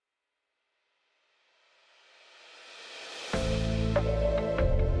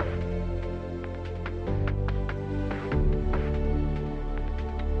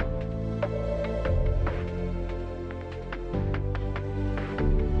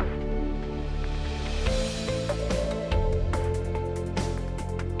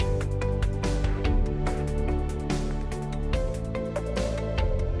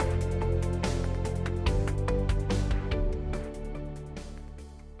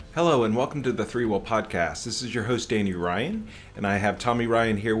Hello and welcome to the ThreeWill podcast. This is your host, Danny Ryan, and I have Tommy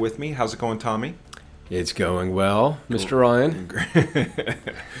Ryan here with me. How's it going, Tommy? It's going well, Mr. Ryan.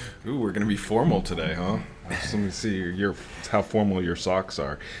 Ooh, we're going to be formal today, huh? Let me see how formal your socks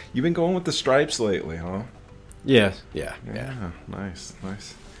are. You've been going with the stripes lately, huh? Yes. Yeah. Nice.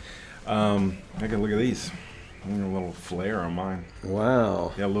 I can look at these. A little flare on mine.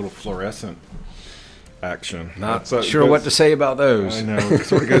 Wow. Yeah, a little fluorescent action. Not sure what to say about those. I know. It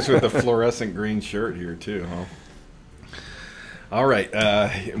sort of goes with the fluorescent green shirt here, too, huh? All right.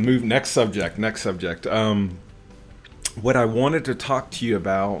 Next subject. What I wanted to talk to you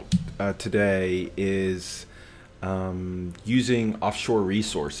about today is using offshore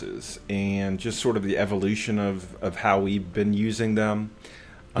resources and just sort of the evolution of how we've been using them.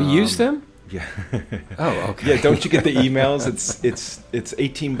 We use them? Yeah. Oh, okay. Yeah, don't you get the emails? It's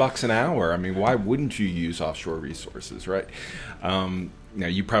 $18 an hour. I mean, why wouldn't you use offshore resources, right? Now,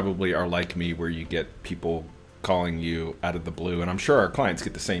 you probably are like me where you get people calling you out of the blue, and I'm sure our clients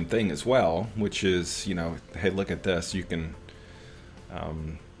get the same thing as well, which is, hey, look at this. You can,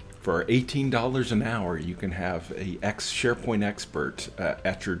 for $18 an hour, you can have a SharePoint expert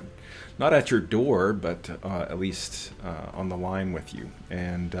not at your door, but at least on the line with you.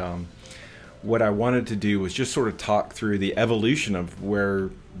 And what I wanted to do was just sort of talk through the evolution of where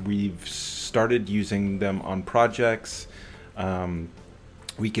we've started using them on projects.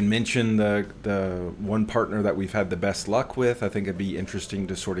 We can mention the one partner that we've had the best luck with. I think it'd be interesting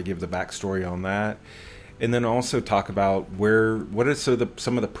to sort of give the backstory on that. And then also talk about what are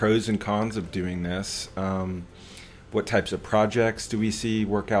some of the pros and cons of doing this. What types of projects do we see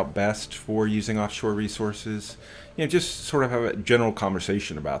work out best for using offshore resources? Just sort of have a general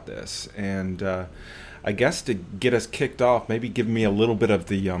conversation about this. And I guess to get us kicked off, maybe give me a little bit of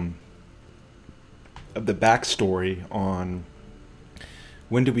the backstory on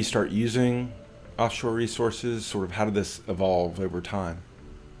when did we start using offshore resources? Sort of how did this evolve over time?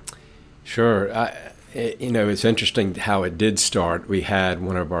 Sure. It's interesting how it did start. We had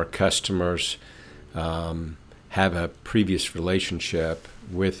one of our customers have a previous relationship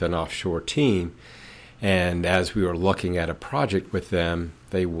with an offshore team. And as we were looking at a project with them,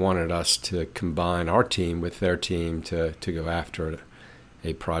 they wanted us to combine our team with their team to go after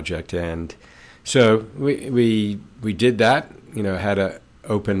a project. And so we did that, had an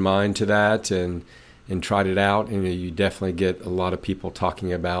open mind to that and tried it out. And you definitely get a lot of people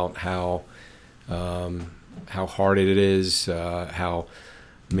talking about how hard it is, how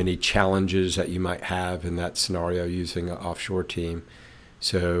many challenges that you might have in that scenario using an offshore team.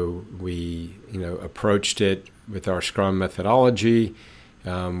 So we, approached it with our Scrum methodology.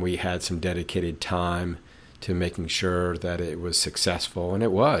 We had some dedicated time to making sure that it was successful, and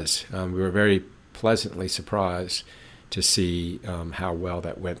it was. We were very pleasantly surprised to see how well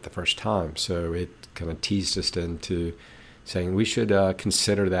that went the first time. So it kind of teased us into saying we should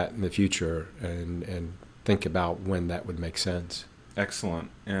consider that in the future and think about when that would make sense. Excellent.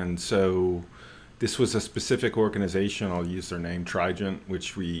 And so this was a specific organization. I'll use their name, Trigent,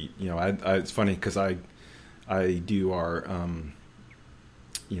 which we, it's funny because I do our,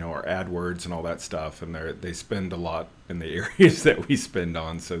 our AdWords and all that stuff, and they spend a lot in the areas that we spend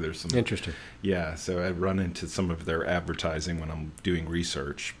on. So there's some interesting. Yeah. So I run into some of their advertising when I'm doing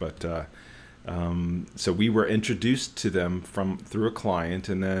research, but so we were introduced to them through a client,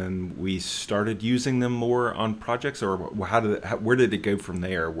 and then we started using them more on projects. Or where did it go from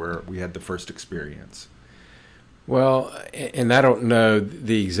there, where we had the first experience? Well, and I don't know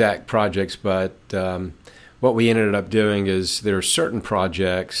the exact projects, but what we ended up doing is there are certain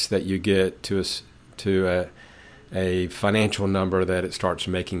projects that you get to a financial number that it starts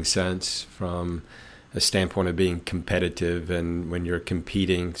making sense from a standpoint of being competitive. And when you're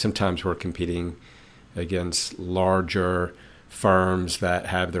competing, sometimes we're competing against larger firms that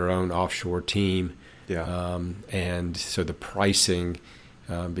have their own offshore team. Yeah. And so the pricing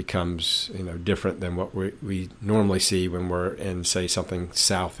becomes different than what we normally see when we're in, say, something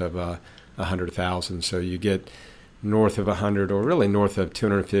south of 100,000. So you get north of 100, or really north of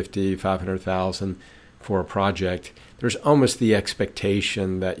 250, 500,000 for a project. There's almost the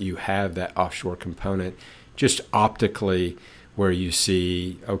expectation that you have that offshore component, just optically, where you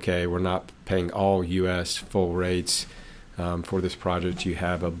see, okay, we're not paying all U.S. full rates for this project. You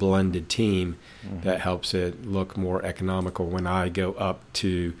have a blended team that helps it look more economical. When I go up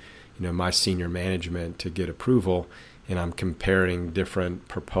to my senior management to get approval, and I'm comparing different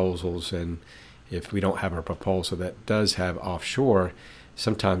proposals, and if we don't have a proposal that does have offshore,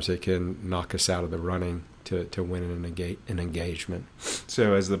 sometimes it can knock us out of the running to win an engagement.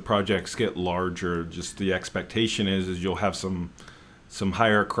 So as the projects get larger, just the expectation is you'll have some some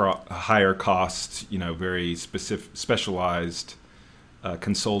higher cost, very specialized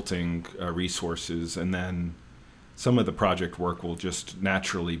consulting resources, and then some of the project work will just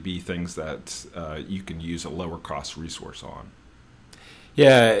naturally be things that you can use a lower cost resource on.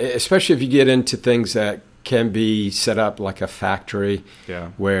 Yeah, especially if you get into things that can be set up like a factory,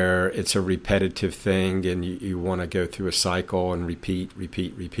 where it's a repetitive thing and you want to go through a cycle and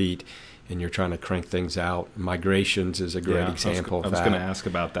repeat, and you're trying to crank things out. Migrations is a great example of that. I was going to ask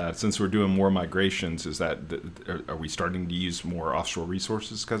about that. Since we're doing more migrations, are we starting to use more offshore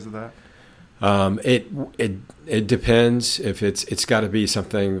resources because of that? It depends. If it's got to be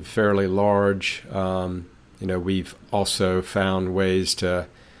something fairly large. We've also found ways to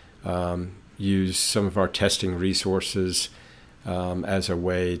use some of our testing resources as a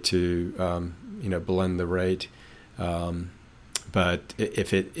way to blend the rate. But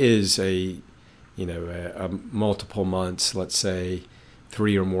if it is a multiple months, let's say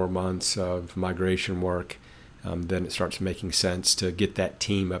 3 or more months of migration work, then it starts making sense to get that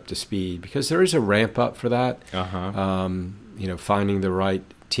team up to speed, because there is a ramp up for that. Finding the right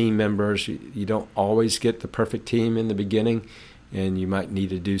team members. You don't always get the perfect team in the beginning, and you might need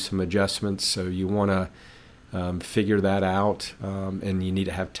to do some adjustments. So you want to figure that out, and you need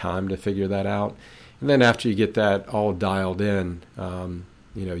to have time to figure that out. And then after you get that all dialed in,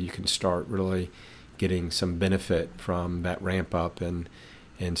 you can start really getting some benefit from that ramp up and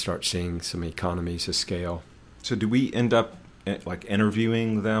start seeing some economies of scale. So do we end up like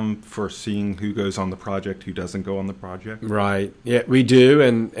interviewing them for seeing who goes on the project, who doesn't go on the project? Right. Yeah, we do.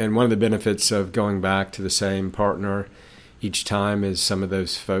 And one of the benefits of going back to the same partner each time is some of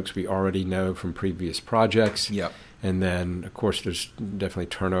those folks we already know from previous projects. Yep. And then, of course, there's definitely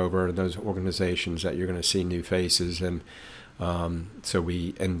turnover in those organizations that you're going to see new faces. And so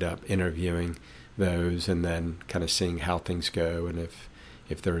we end up interviewing those and then kind of seeing how things go. And if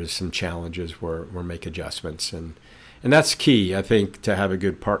there is some challenges, we'll make adjustments. And that's key, I think, to have a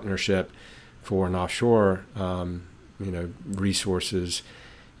good partnership for an offshore, resources.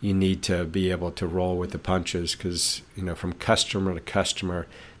 You need to be able to roll with the punches, because, from customer to customer,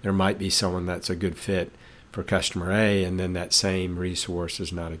 there might be someone that's a good fit for customer A, and then that same resource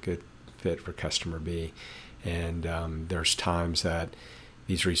is not a good fit for customer B. And there's times that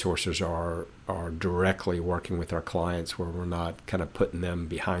these resources are directly working with our clients, where we're not kind of putting them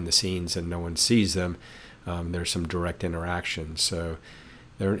behind the scenes and no one sees them. There's some direct interaction. So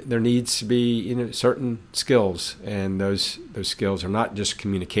there needs to be certain skills, and those skills are not just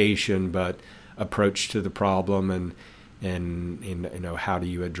communication, but approach to the problem and how do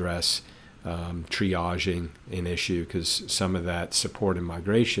you address triaging an issue, because some of that support and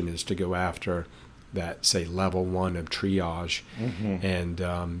migration is to go after that, say, level 1 of triage. Mm-hmm.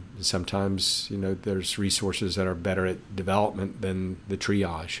 And sometimes there's resources that are better at development than the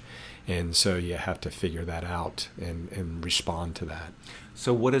triage, and so you have to figure that out and respond to that.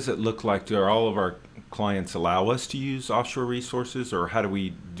 So what does it look like? Do all of our clients allow us to use offshore resources, or how do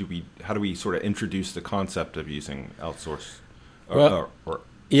we sort of introduce the concept of using outsource?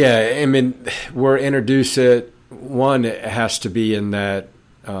 Yeah, I mean, we're introduce it. One, it has to be in that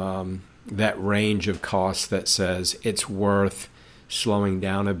range of costs that says it's worth slowing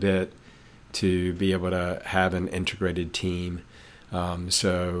down a bit to be able to have an integrated team.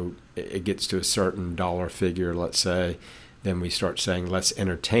 So it gets to a certain dollar figure, let's say, then we start saying, let's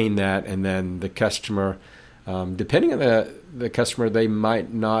entertain that. And then the customer, depending on the customer, they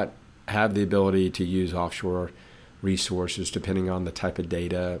might not have the ability to use offshore resources, depending on the type of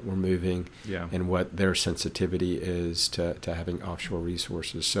data we're moving and what their sensitivity is to having offshore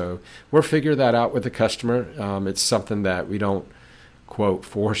resources. So we'll figure that out with the customer. It's something that we don't, quote,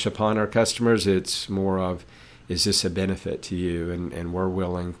 force upon our customers. It's more of, is this a benefit to you? And we're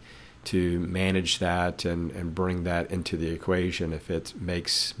willing to manage that and bring that into the equation if it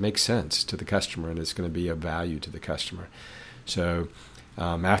makes sense to the customer and it's going to be of value to the customer. So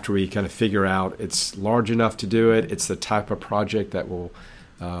after we kind of figure out it's large enough to do it, it's the type of project that will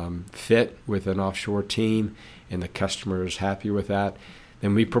fit with an offshore team, and the customer is happy with that,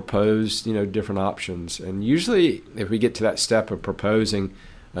 then we propose different options. And usually if we get to that step of proposing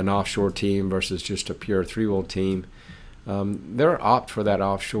an offshore team versus just a pure ThreeWill team, they're opt for that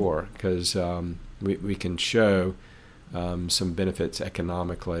offshore because we can show some benefits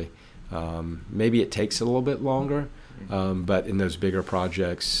economically. Maybe it takes a little bit longer, but in those bigger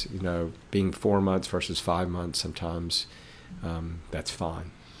projects, being 4 months versus 5 months, sometimes that's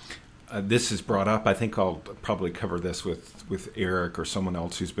fine. This is brought up. I think I'll probably cover this with Eric or someone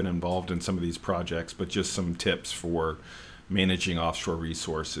else who's been involved in some of these projects, but just some tips for managing offshore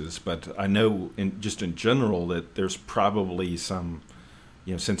resources. But I know in general that there's probably some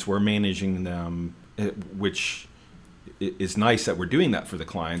since we're managing them, which is nice that we're doing that for the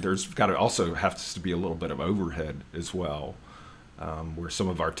client, there's got to also has to be a little bit of overhead as well, where some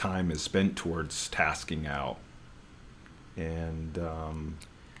of our time is spent towards tasking out and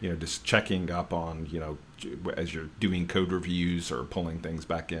just checking up on as you're doing code reviews or pulling things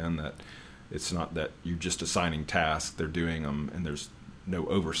back in, that it's not that you're just assigning tasks, they're doing them, and there's no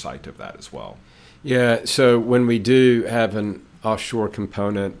oversight of that as well. Yeah, so when we do have an offshore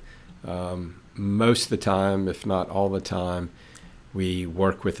component, most of the time, if not all the time, we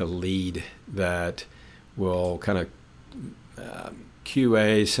work with a lead that will kind of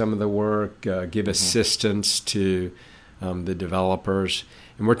QA some of the work, give assistance to the developers.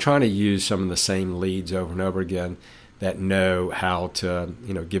 And we're trying to use some of the same leads over and over again that know how to,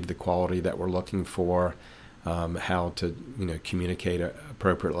 give the quality that we're looking for, how to, communicate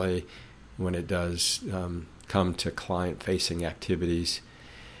appropriately when it does come to client-facing activities.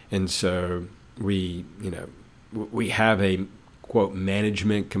 And so we have a, quote,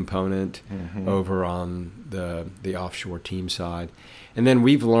 management component over on the offshore team side. And then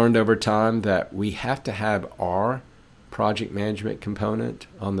we've learned over time that we have to have our project management component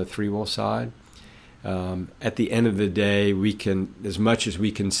on the ThreeWill side. At the end of the day, we can, as much as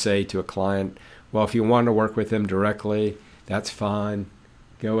we can say to a client, well, if you want to work with them directly, that's fine.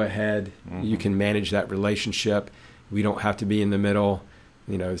 Go ahead. You can manage that relationship. We don't have to be in the middle,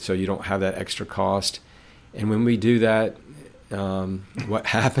 so you don't have that extra cost. And when we do that, what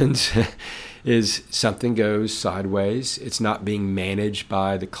happens is something goes sideways. It's not being managed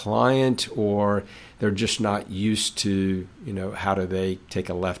by the client, or they're just not used to, how do they take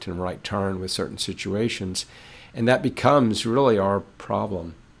a left and right turn with certain situations. And that becomes really our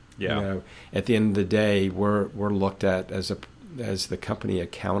problem. Yeah. At the end of the day, we're looked at as the company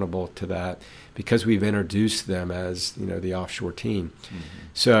accountable to that because we've introduced them as, the offshore team.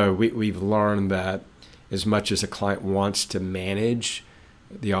 So we've learned that as much as a client wants to manage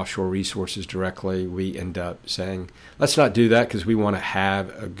the offshore resources directly, we end up saying, let's not do that because we want to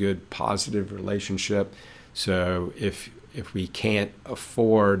have a good, positive relationship. So if we can't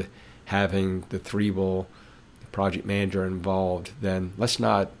afford having the ThreeWill project manager involved, then let's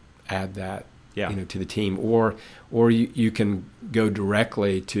not add that to the team. Or you can go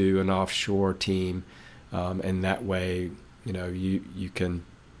directly to an offshore team, and that way, you can,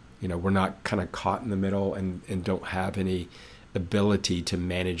 we're not kind of caught in the middle and don't have any ability to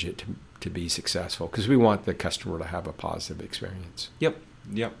manage it to be successful, because we want the customer to have a positive experience. Yep.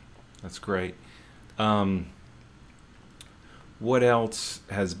 That's great. What else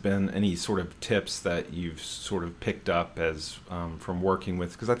has been any sort of tips that you've sort of picked up as from working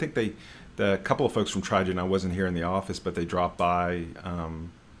with? Because I think the couple of folks from Trigen, I wasn't here in the office, but they dropped by.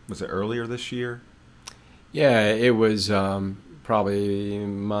 Was it earlier this year? Yeah, it was probably a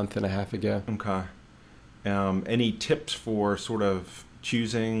month and a half ago. Okay. Any tips for sort of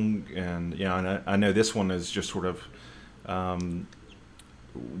choosing, and I know this one is just sort of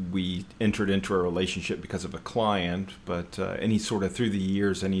we entered into a relationship because of a client, but any sort of through the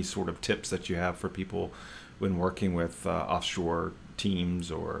years, any sort of tips that you have for people when working with offshore teams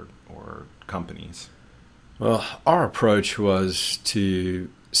or companies? Well, our approach was to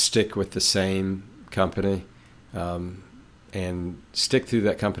stick with the same company. And stick through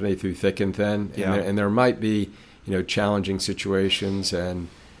that company through thick and thin. And there might be, challenging situations, and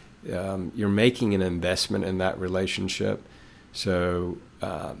you're making an investment in that relationship. So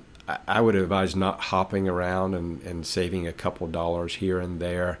I would advise not hopping around and saving a couple dollars here and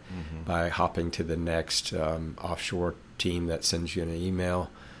there by hopping to the next offshore team that sends you an email.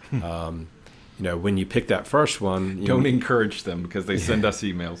 When you pick that first one... Don't encourage them, because they send us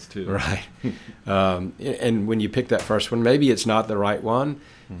emails too. Right. And when you pick that first one, maybe it's not the right one,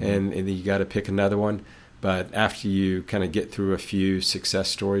 and you got to pick another one. But after you kind of get through a few success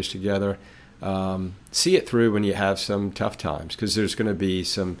stories together, see it through when you have some tough times, because there's going to be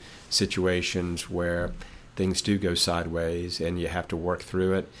some situations where things do go sideways and you have to work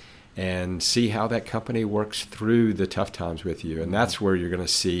through it, and see how that company works through the tough times with you. And that's where you're going to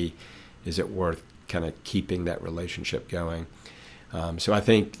see, is it worth kind of keeping that relationship going? So I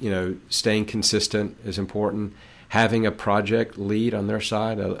think, staying consistent is important. Having a project lead on their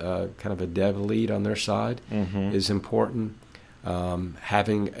side, a kind of a dev lead on their side is important.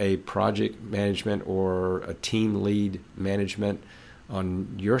 Having a project management or a team lead management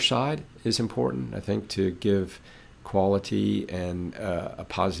on your side is important, I think, to give quality and a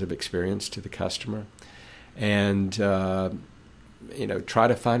positive experience to the customer. And try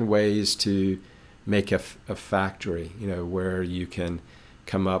to find ways to make a factory, where you can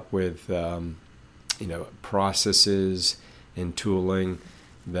come up with, processes in tooling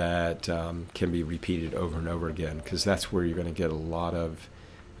that can be repeated over and over again, because that's where you're going to get a lot of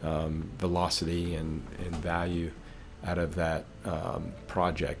velocity and value out of that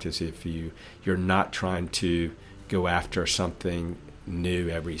project, is if you're not trying to go after something new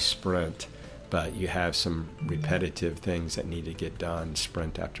every sprint, but you have some repetitive things that need to get done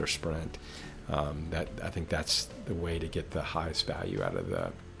sprint after sprint. I think that's the way to get the highest value out of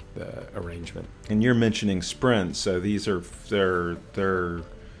the arrangement. And you're mentioning sprints, so these are they're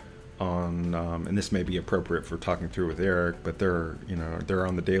on, and this may be appropriate for talking through with Eric, but they're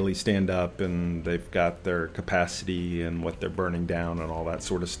on the daily stand up, and they've got their capacity and what they're burning down and all that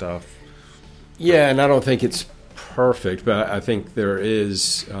sort of stuff. Yeah, and I don't think it's perfect, but I think there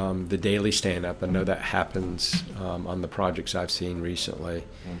is the daily stand up. I know that happens on the projects I've seen recently.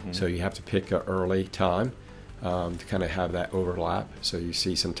 Mm-hmm. So you have to pick an early time to kind of have that overlap. So you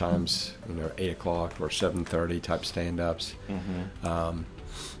see sometimes 8 o'clock or 7:30 type stand ups. Mm-hmm.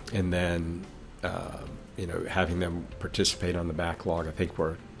 And then, having them participate on the backlog. I think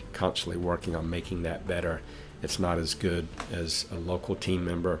we're constantly working on making that better. It's not as good as a local team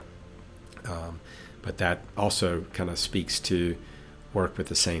member, but that also kind of speaks to work with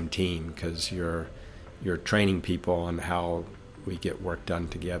the same team, because you're training people on how we get work done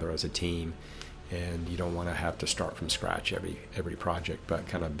together as a team, and you don't want to have to start from scratch every project, but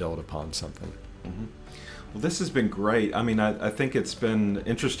kind of build upon something. Mm-hmm. Well, this has been great. I mean, I think it's been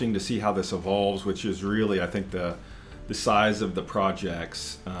interesting to see how this evolves, which is really, I think, the size of the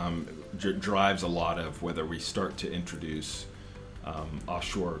projects drives a lot of whether we start to introduce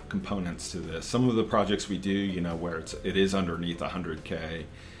offshore components to this. Some of the projects we do, where it is underneath 100K,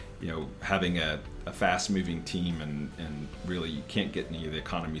 having a fast-moving team and really you can't get any of the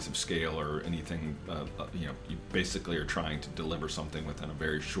economies of scale or anything. You basically are trying to deliver something within a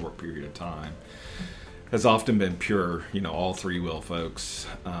very short period of time. Has often been pure, all ThreeWill folks.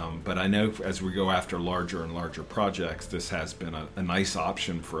 But I know as we go after larger and larger projects, this has been a nice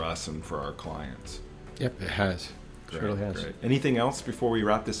option for us and for our clients. Yep, it has. Great, really has. Great. Anything else before we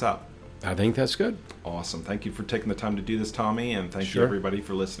wrap this up? I think that's good. Awesome. Thank you for taking the time to do this, Tommy, and thank you everybody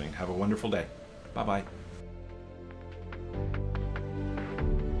for listening. Have a wonderful day. Bye-bye.